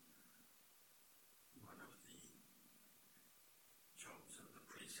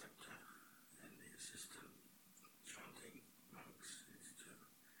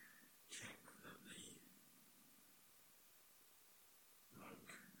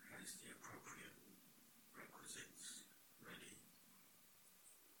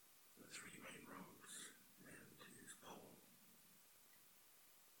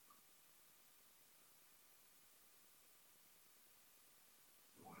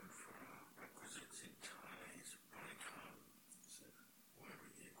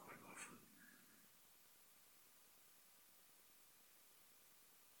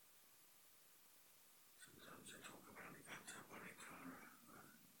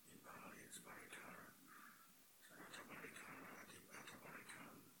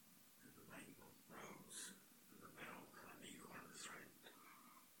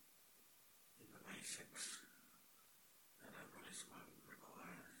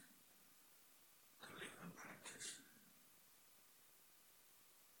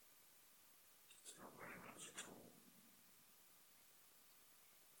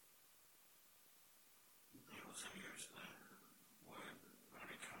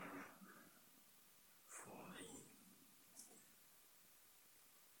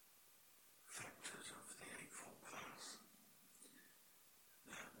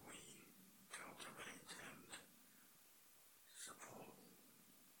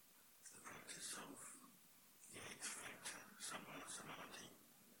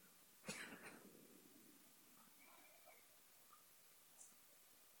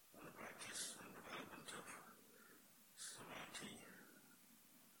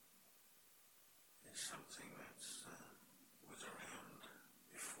is something that was around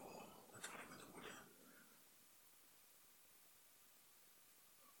before the time of the Buddha.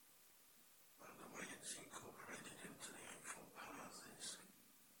 But the way it's incorporated into the Eightfold Path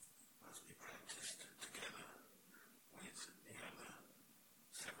must be practiced together with the other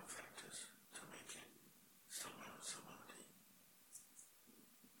 7 factors to make it Samma Samadhi.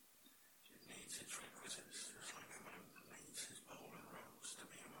 It needs its requisites, just like a monk needs his bowl and robes to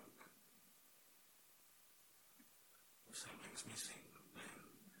be a monk.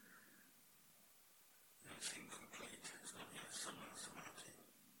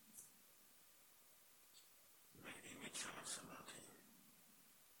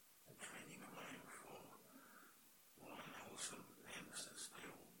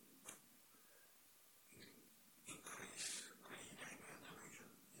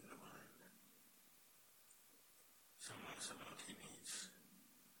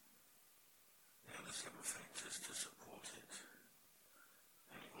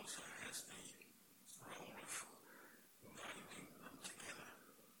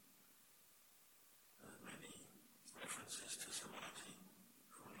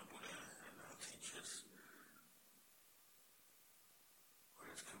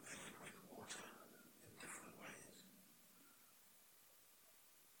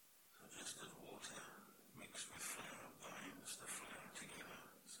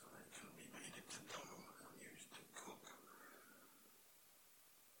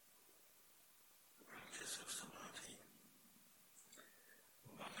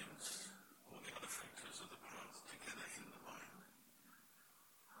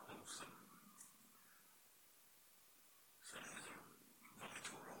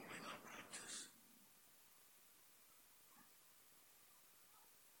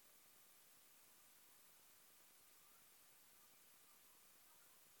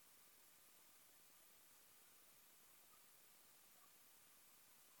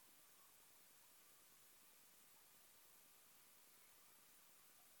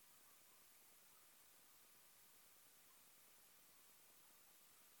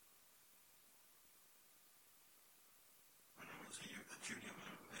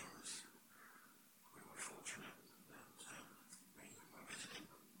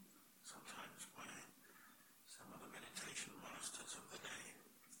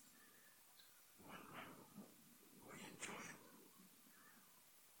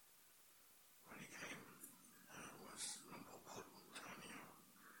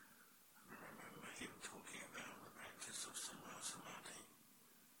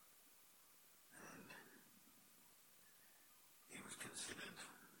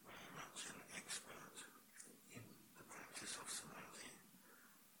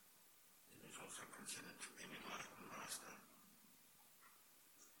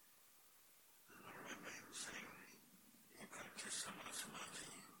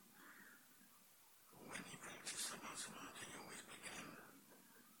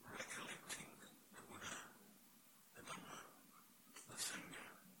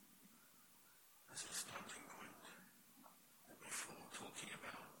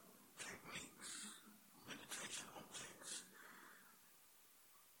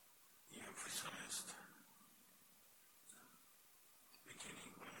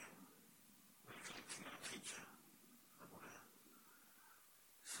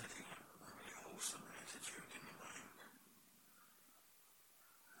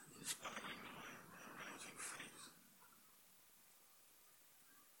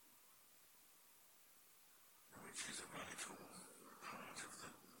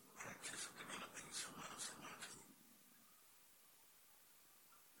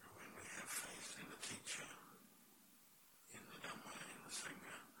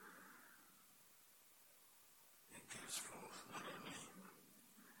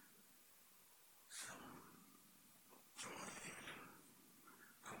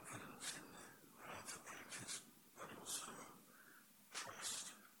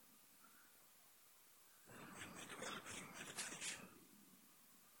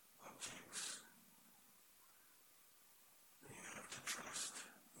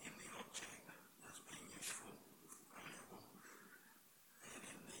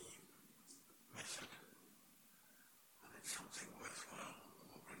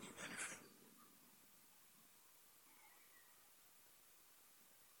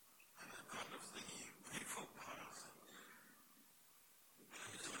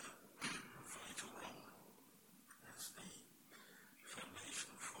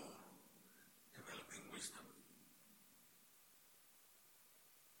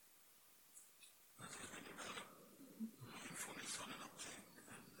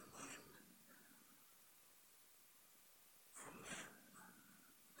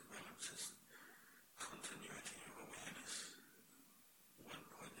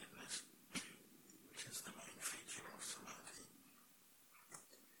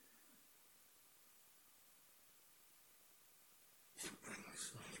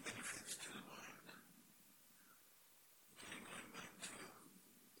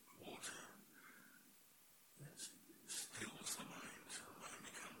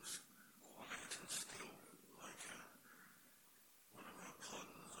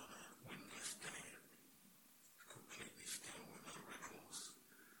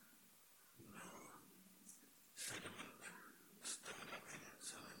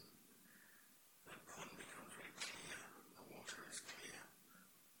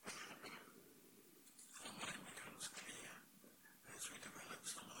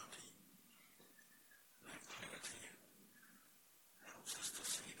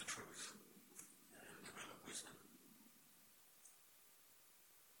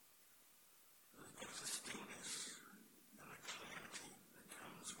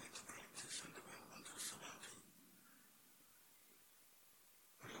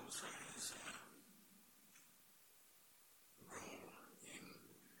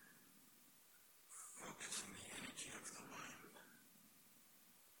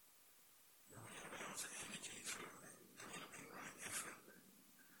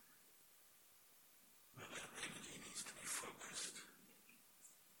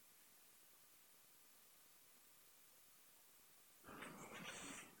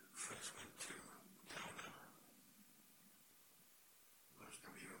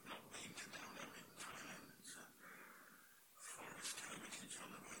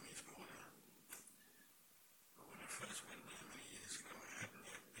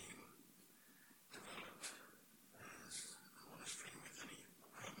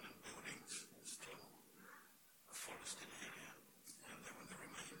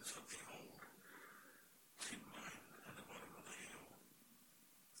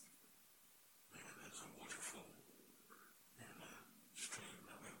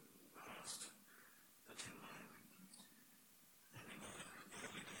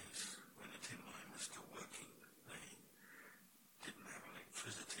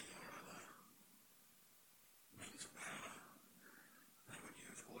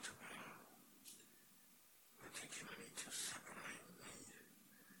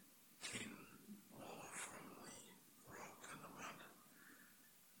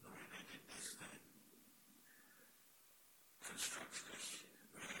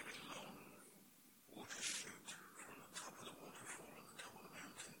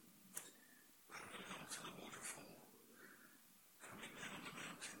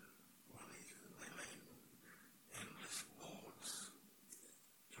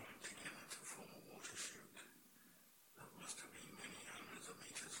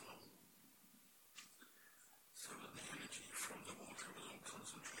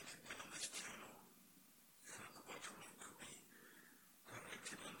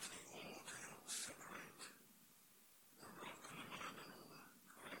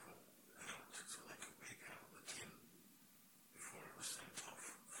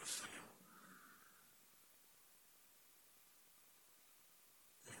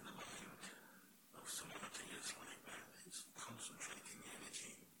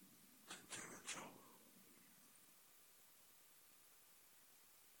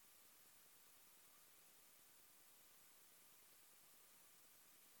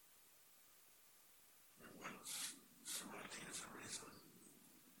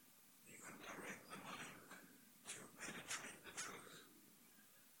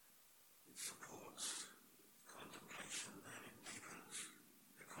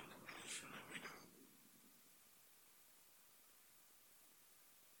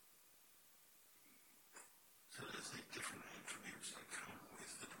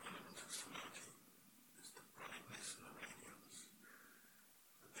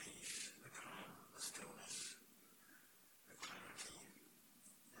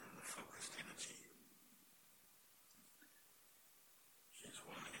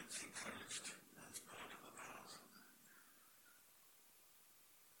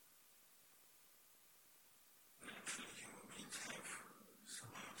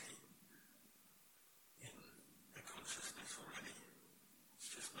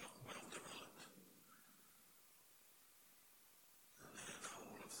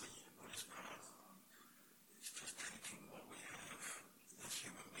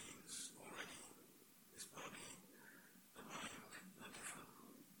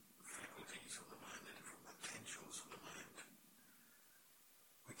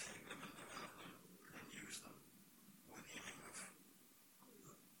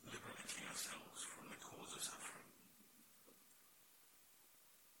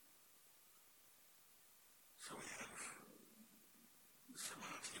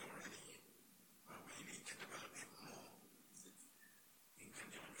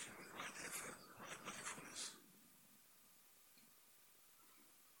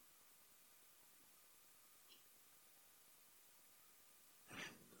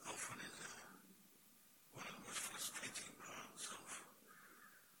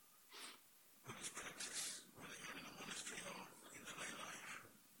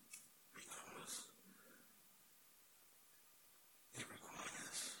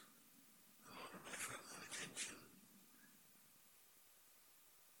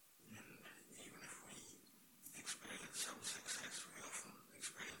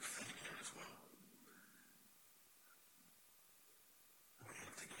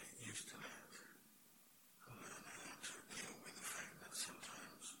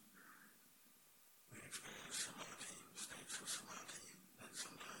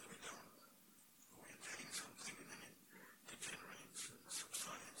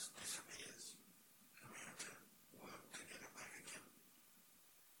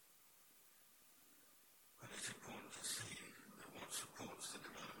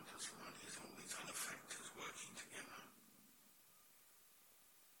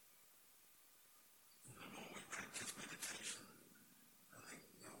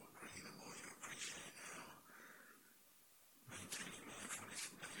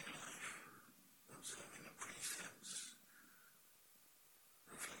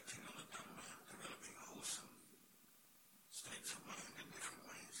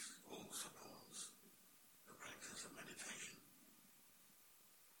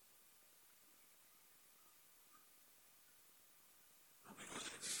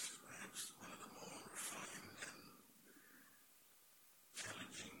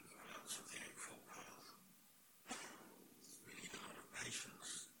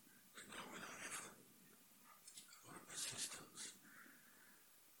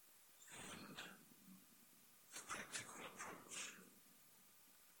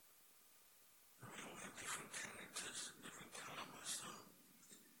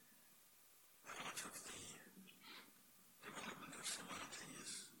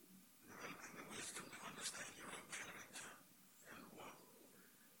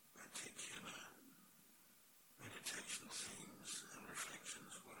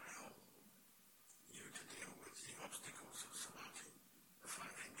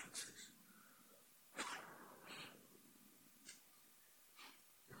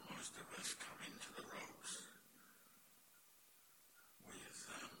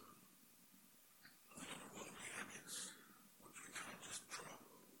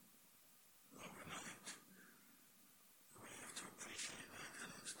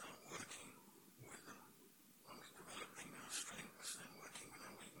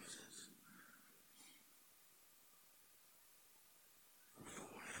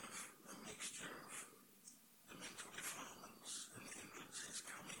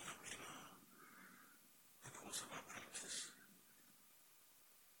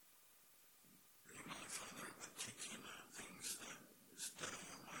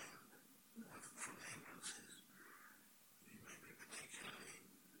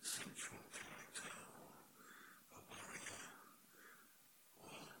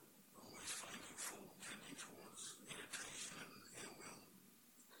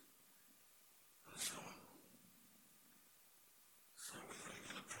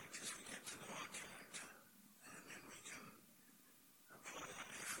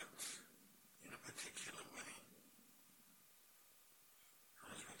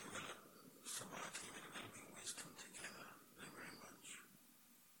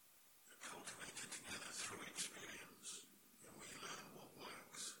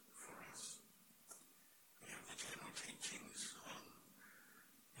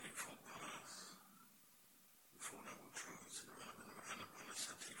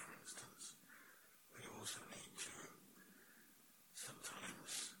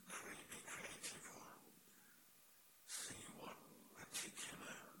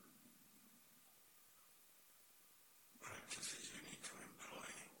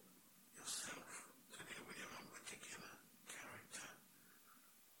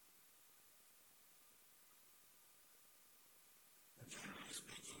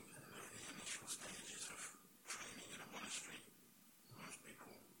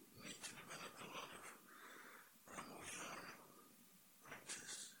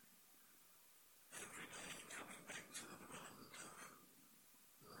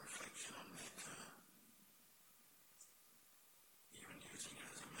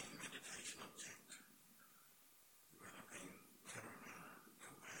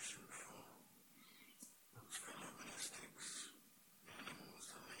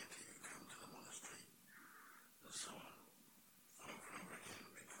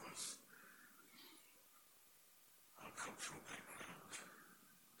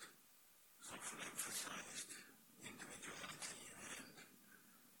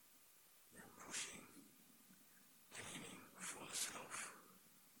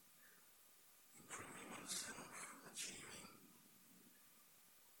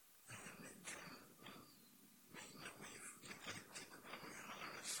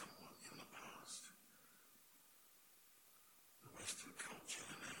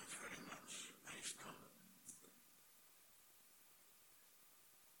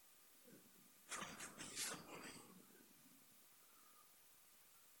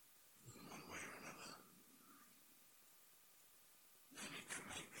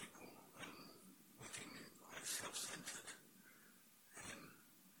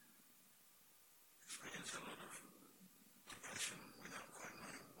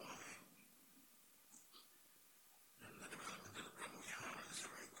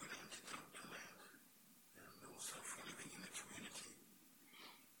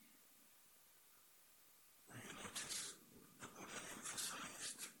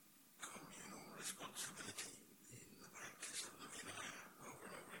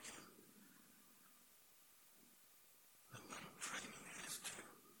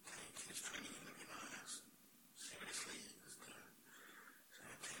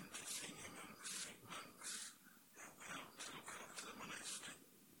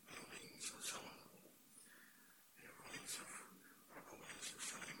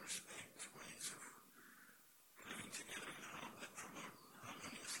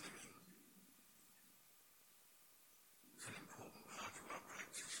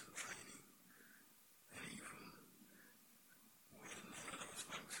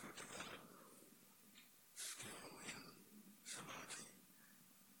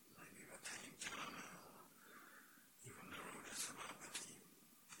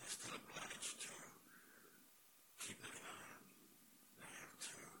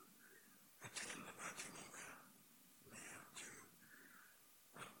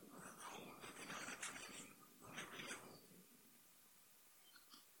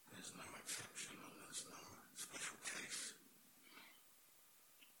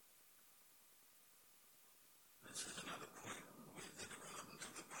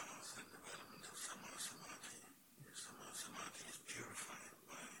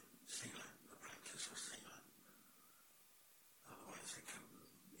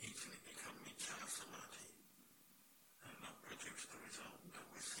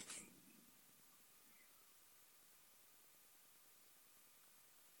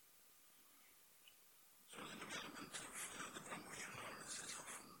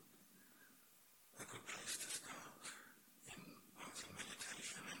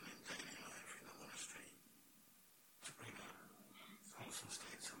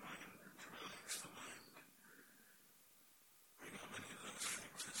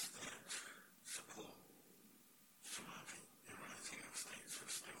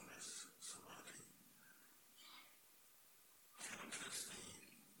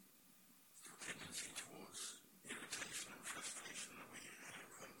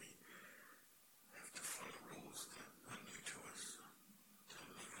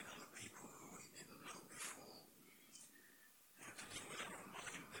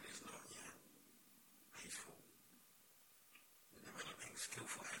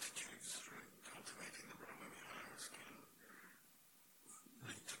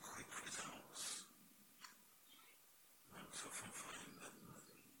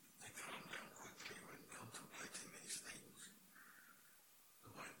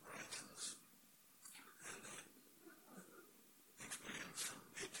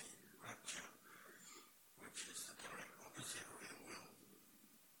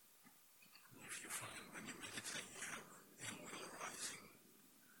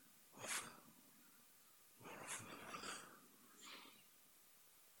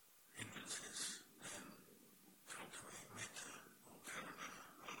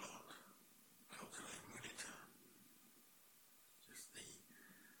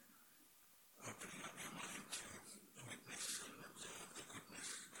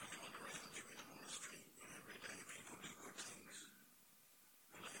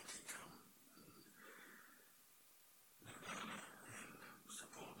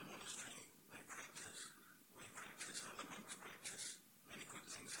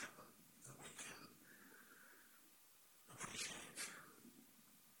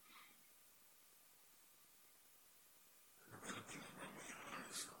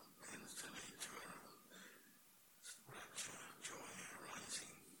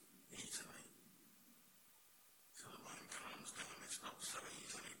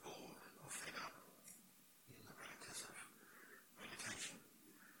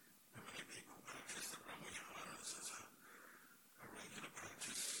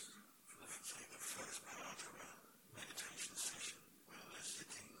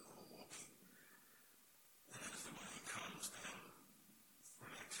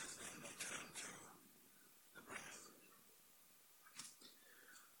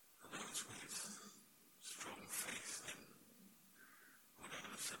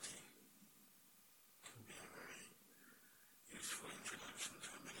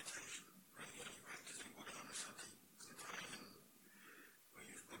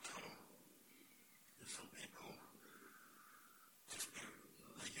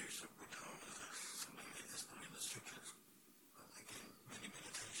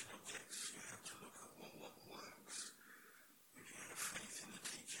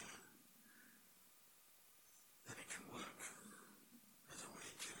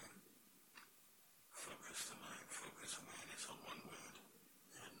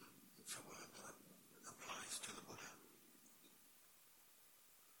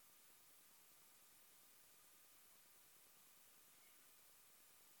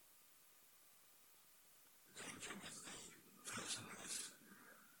 analogy with the person who is,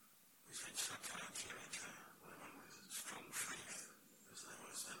 we said Satyajirita, the one with strong faith, as there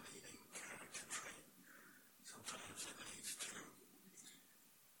was a leading character trait. Sometimes it leads to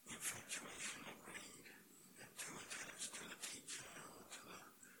infatuation or greed, get too attached to the teacher or to the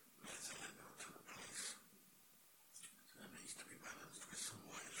method or to the place. So it needs to be balanced with some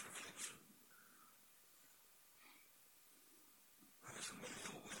wise reflection. Person with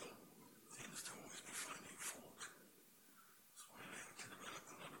ill will tends to always be finding fault. That's why they have to develop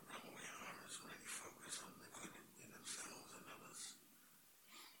a lot of Brahma Viharas, really focus on the good in themselves and others.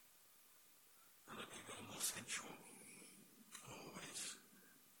 Other people are more sensual, always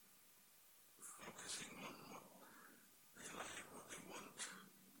focusing on what they like, what they want.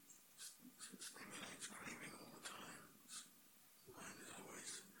 It stimulates craving all the time. The mind is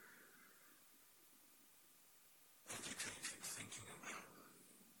always agitated, thinking about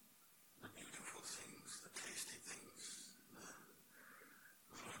the beautiful things, the tasty things,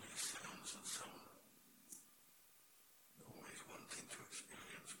 the melodious sounds and so on. Always wanting to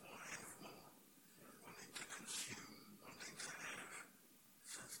experience more, have more, wanting to consume.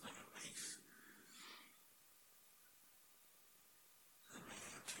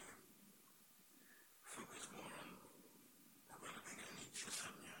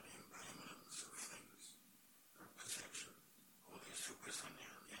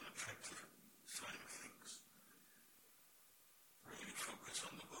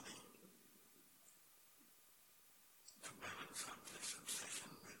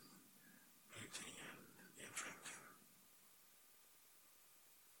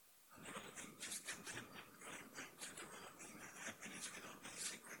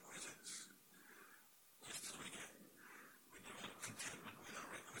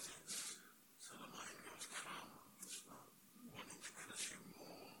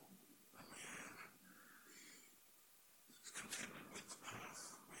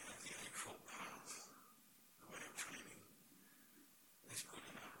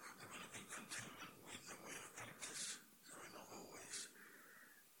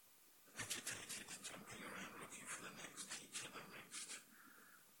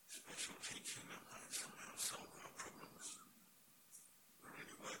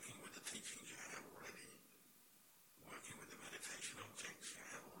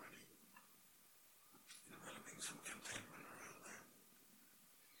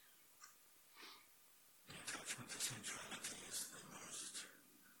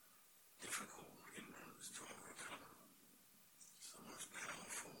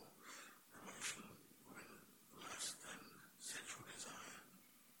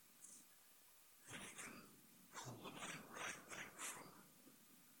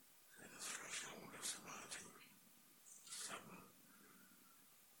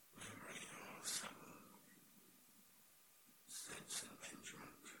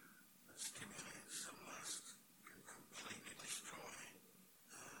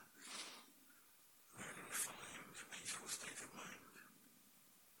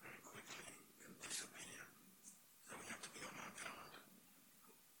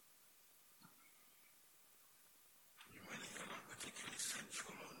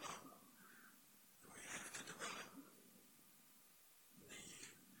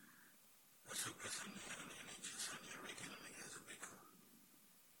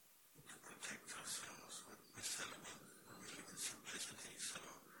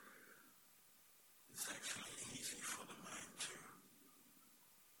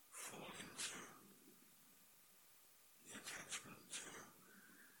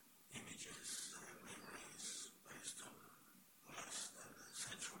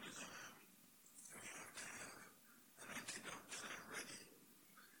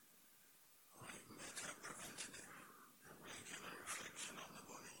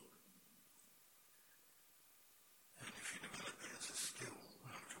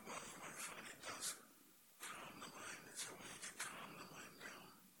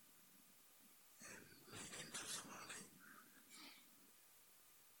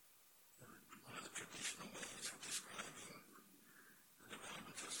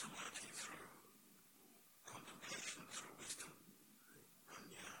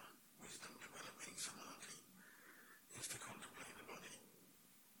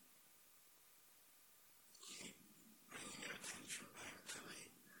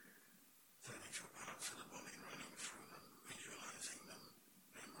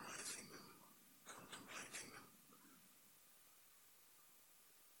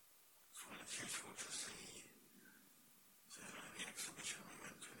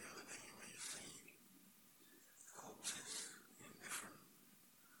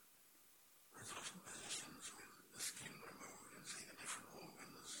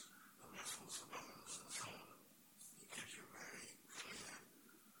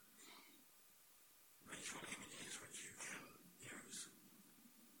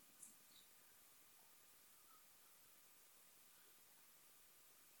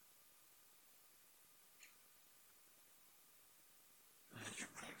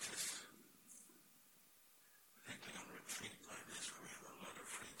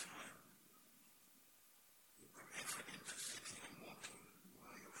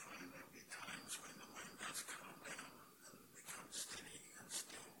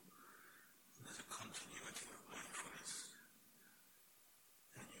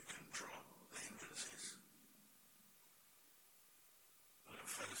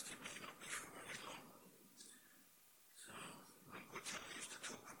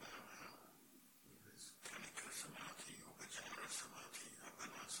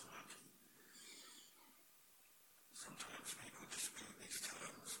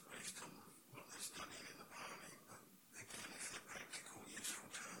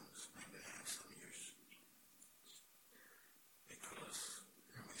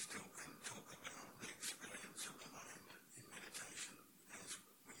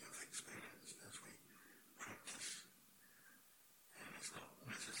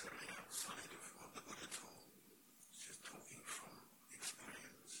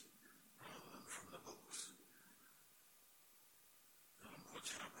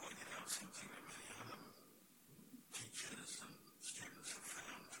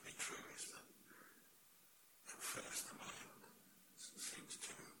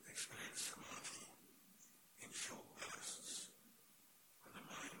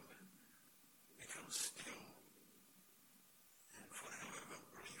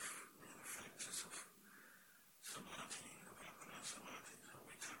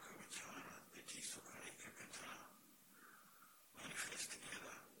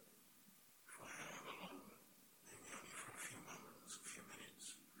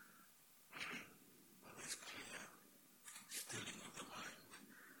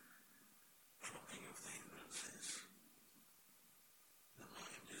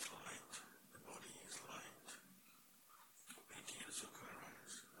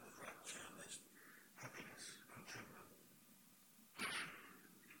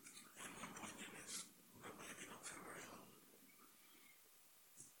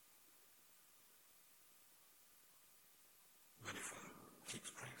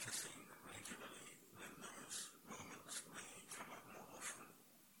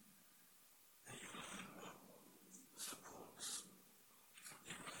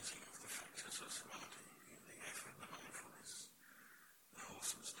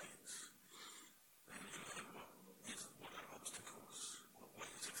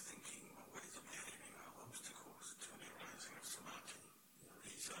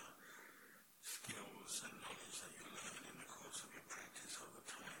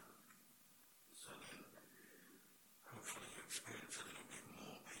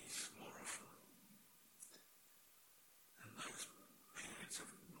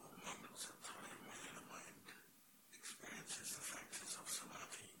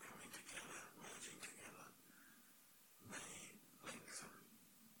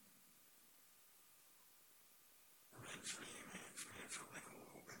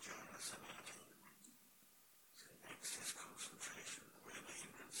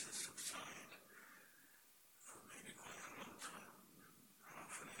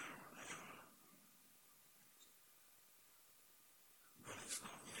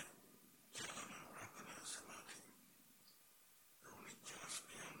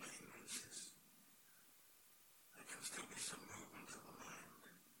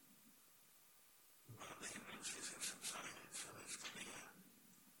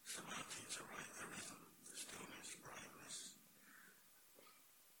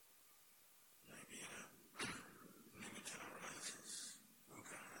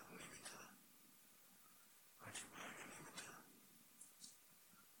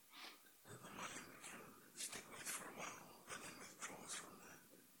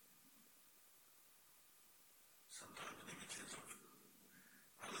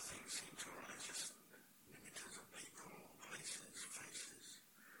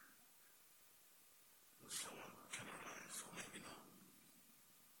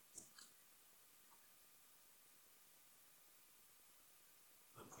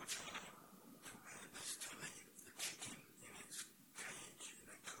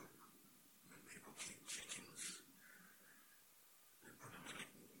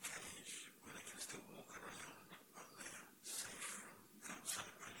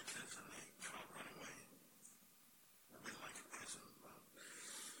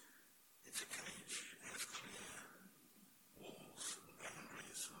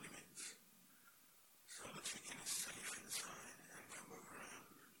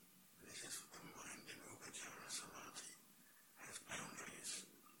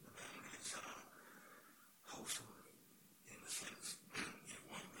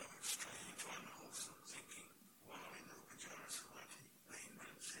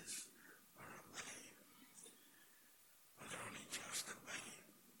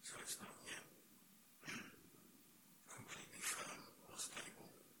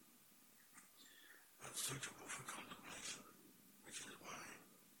 suitable for contemplation, which is why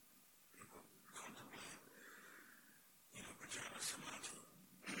people contemplate, Ajahn Samadhi.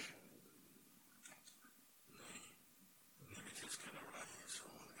 The images can arise,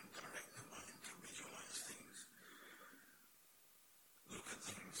 or one can direct the mind to visualize things, look at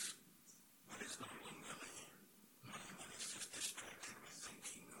things, but it's no longer the mind that is just distracted with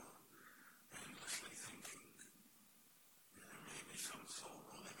thinking or endlessly thinking. There may be some thought,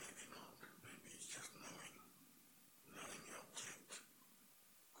 or there may be not. Maybe it's just knowing the object,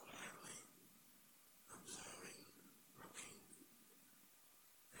 quietly observing, looking,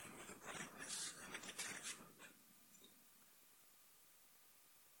 and with a brightness and a detachment,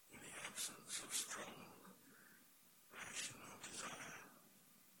 in the absence of strong passion or desire.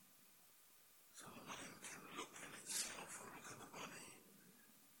 So the mind can look at itself or look at the body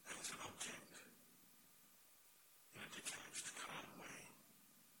as an object in a detached, calm way.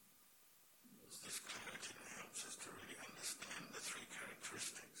 It's this clarity that helps us to really understand the three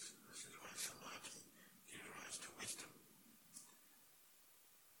characteristics. This is why Samadhi gives rise to wisdom.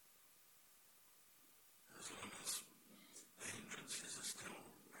 As long as the hindrances are still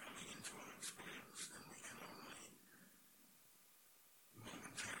coming into our experience, then we can only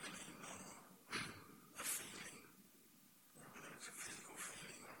momentarily know a feeling, whether it's a physical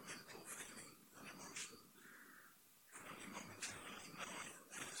feeling or a mental feeling, an emotion. We can only momentarily know it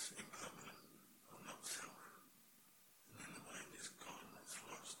as impermanent or not self. And then the mind is gone, it's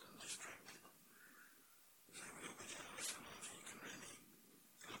lost and distracted. So with Upajjhana Samadhi, you can really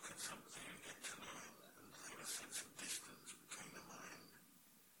look at something and get to know it and have a sense of distance between the mind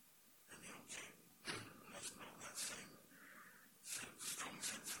and the object. And there's not that same strong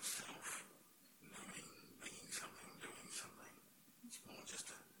sense of self, knowing, being something, doing something. It's more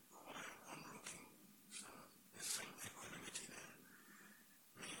just a quiet onlooking. So there's some equanimity there.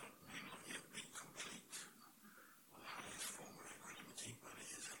 May not yet be complete or the highest form of equanimity, but it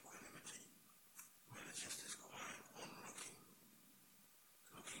is equanimity. When it's just this quiet onlooking,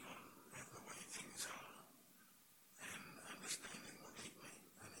 looking on at the way things are and understanding more deeply,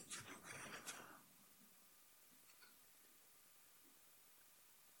 and it's a dukkha anatta.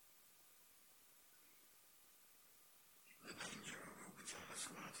 The danger of Upajjhana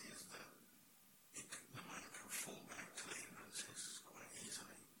Samadhi is that the mind can fall back to the hindrances quite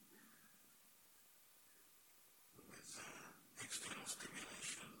easily. With external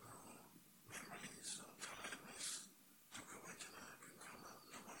stimulation or memories or tiredness, dukkha vajana can come up,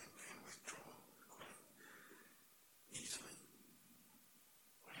 the mind can withdraw quite easily.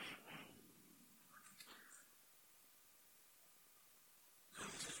 So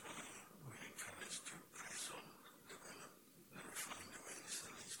this is why we're encouraged to press on, develop the refined awareness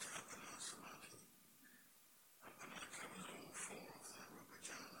that leads to Appana Samadhi. Appana covers all four of the Rupa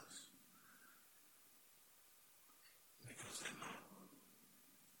jhanas, because they're not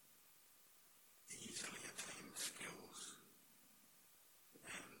easily attained skills,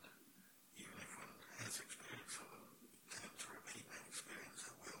 and even if one has experience of them, to repeat that experience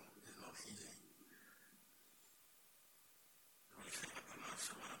at will is not easy. We say Appana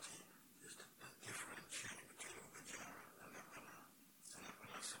Samadhi is to differentiate between Upajjhara and Appana. And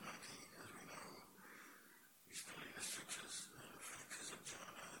Appana Samadhi, as we know, we study the sutras, and the factors of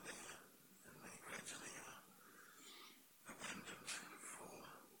jhana are there, and they gradually are abandoned for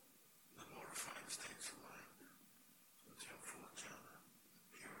the more refined states of mind until fourth jhana,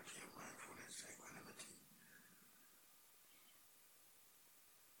 purity of mindfulness, equanimity.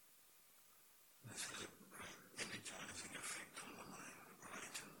 This has a great energizing effect on the mind,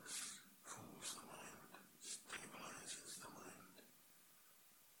 brightens, cools the mind, stabilizes the mind.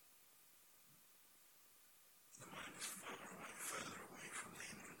 The mind is further away from the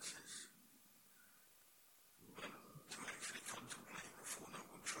hindrances. But to actually contemplate the Four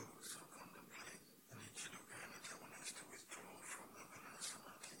Noble Truths, or contemplate anicca dukkha anatta, one has to withdraw from Appana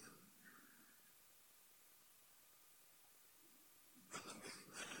Samadhi. But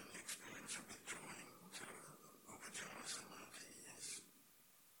the experience of withdrawing to Upajjhana Samadhi is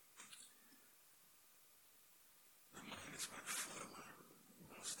the mind is much firmer,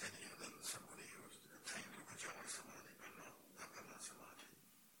 more steadier than somebody who's attained Upajjhana Samadhi but not Appana Samadhi.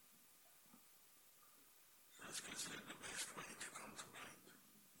 So it's considered the best way to contemplate.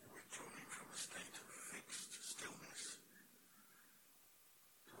 You're withdrawing from a state of fixed stillness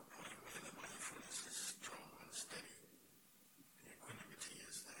to a point where the mindfulness is strong and steady. The equanimity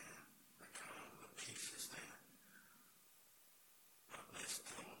is there, the calm, the peace is there, but there's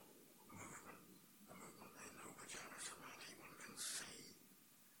still movement. The movement in Upajjhana Samadhi, one can see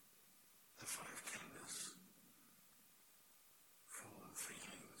the five khandhas, form,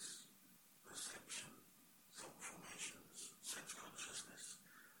 feelings, perception,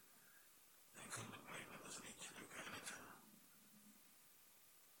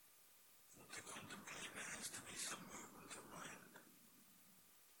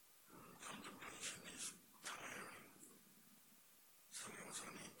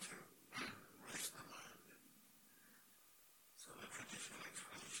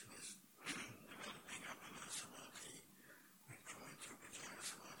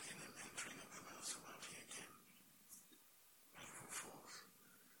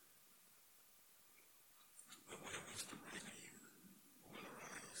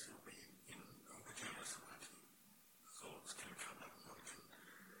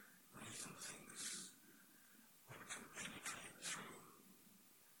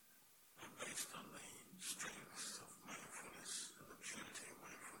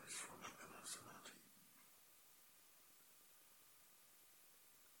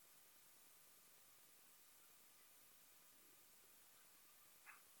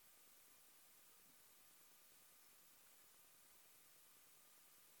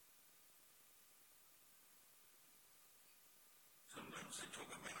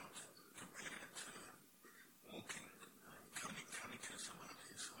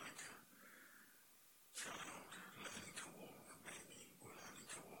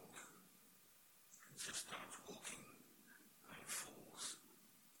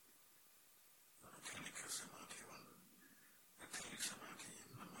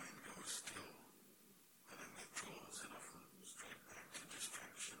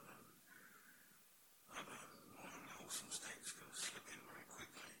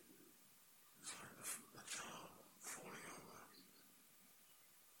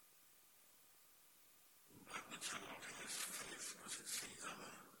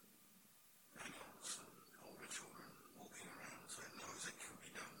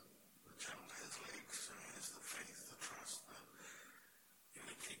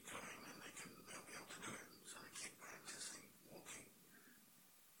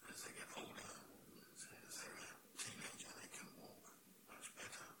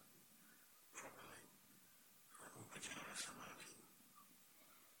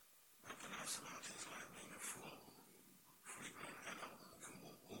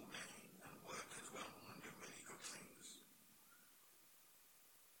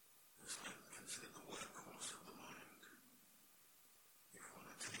 considered the workhorse of the mind. If one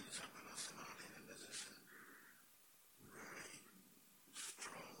attains Samma Samadhi, then there's this very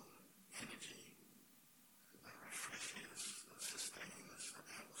strong energy that refreshes, that sustains, that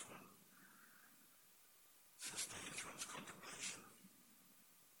helps one, sustains one's contemplation,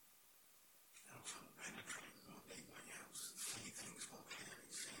 helps one penetrate more deeply, helps see things more clearly,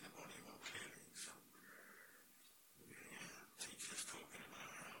 see the body more clearly. So, teachers talking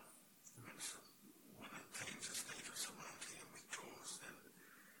about how when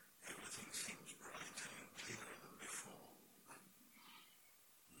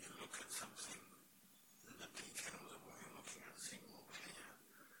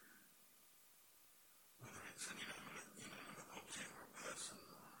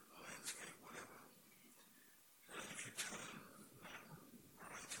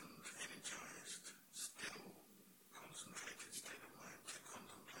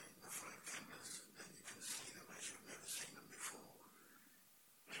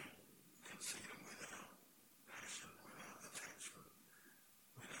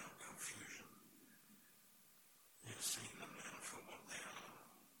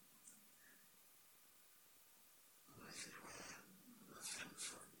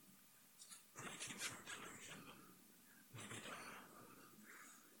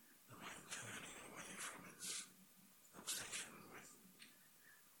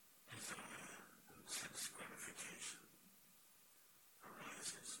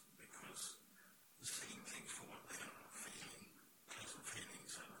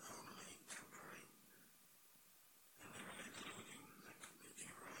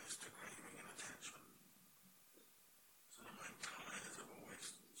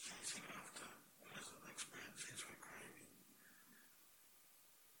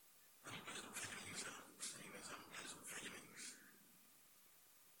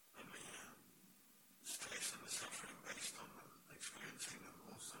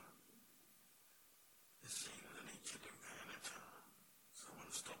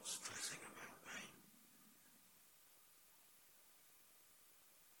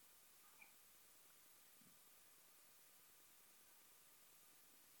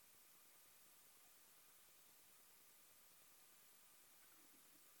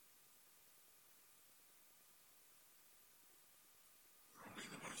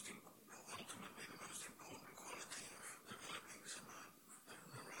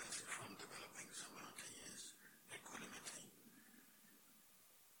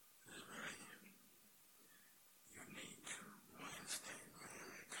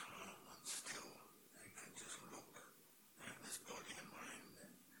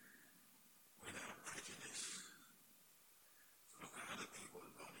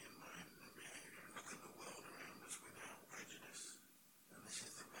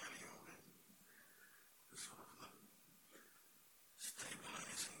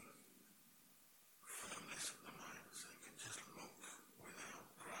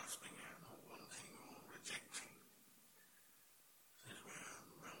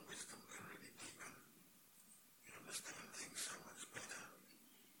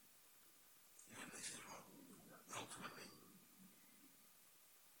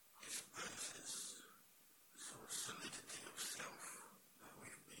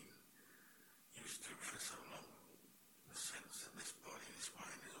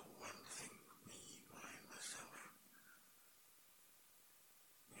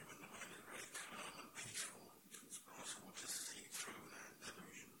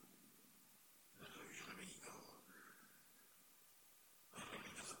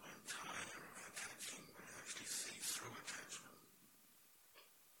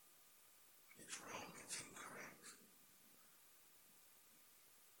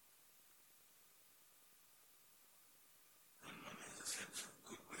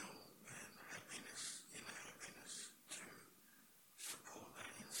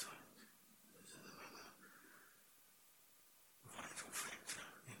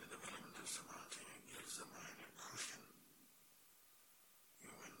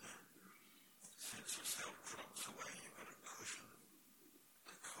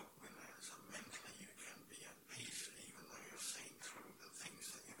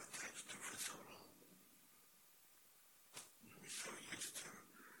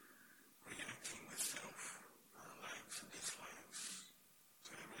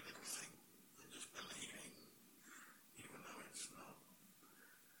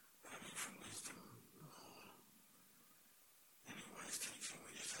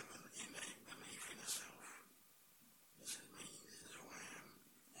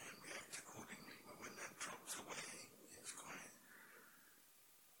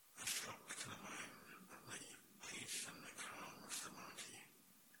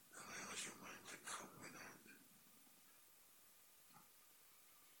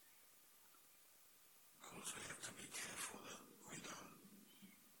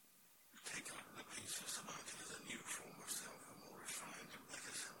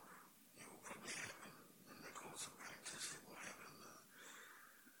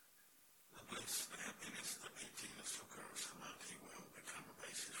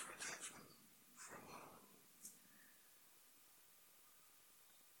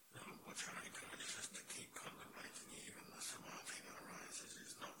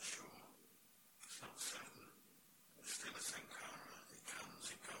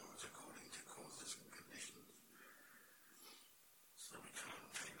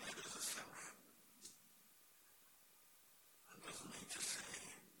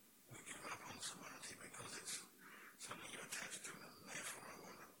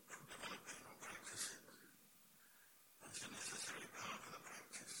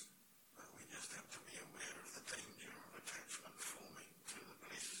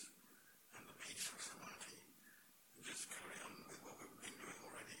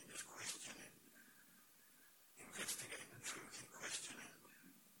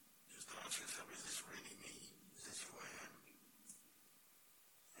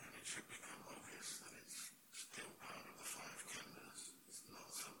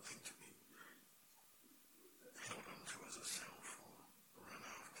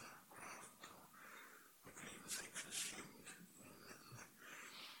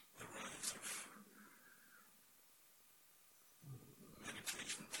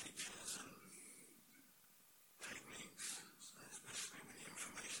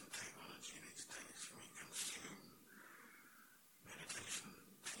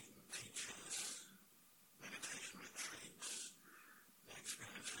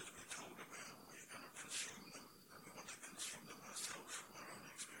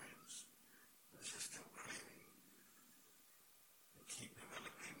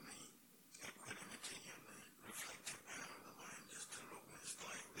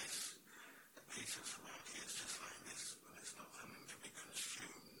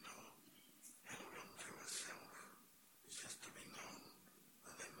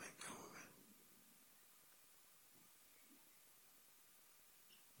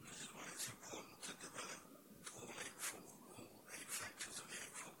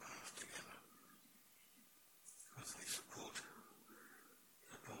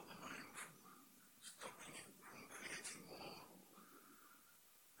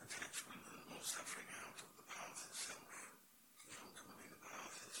attachment and more suffering out of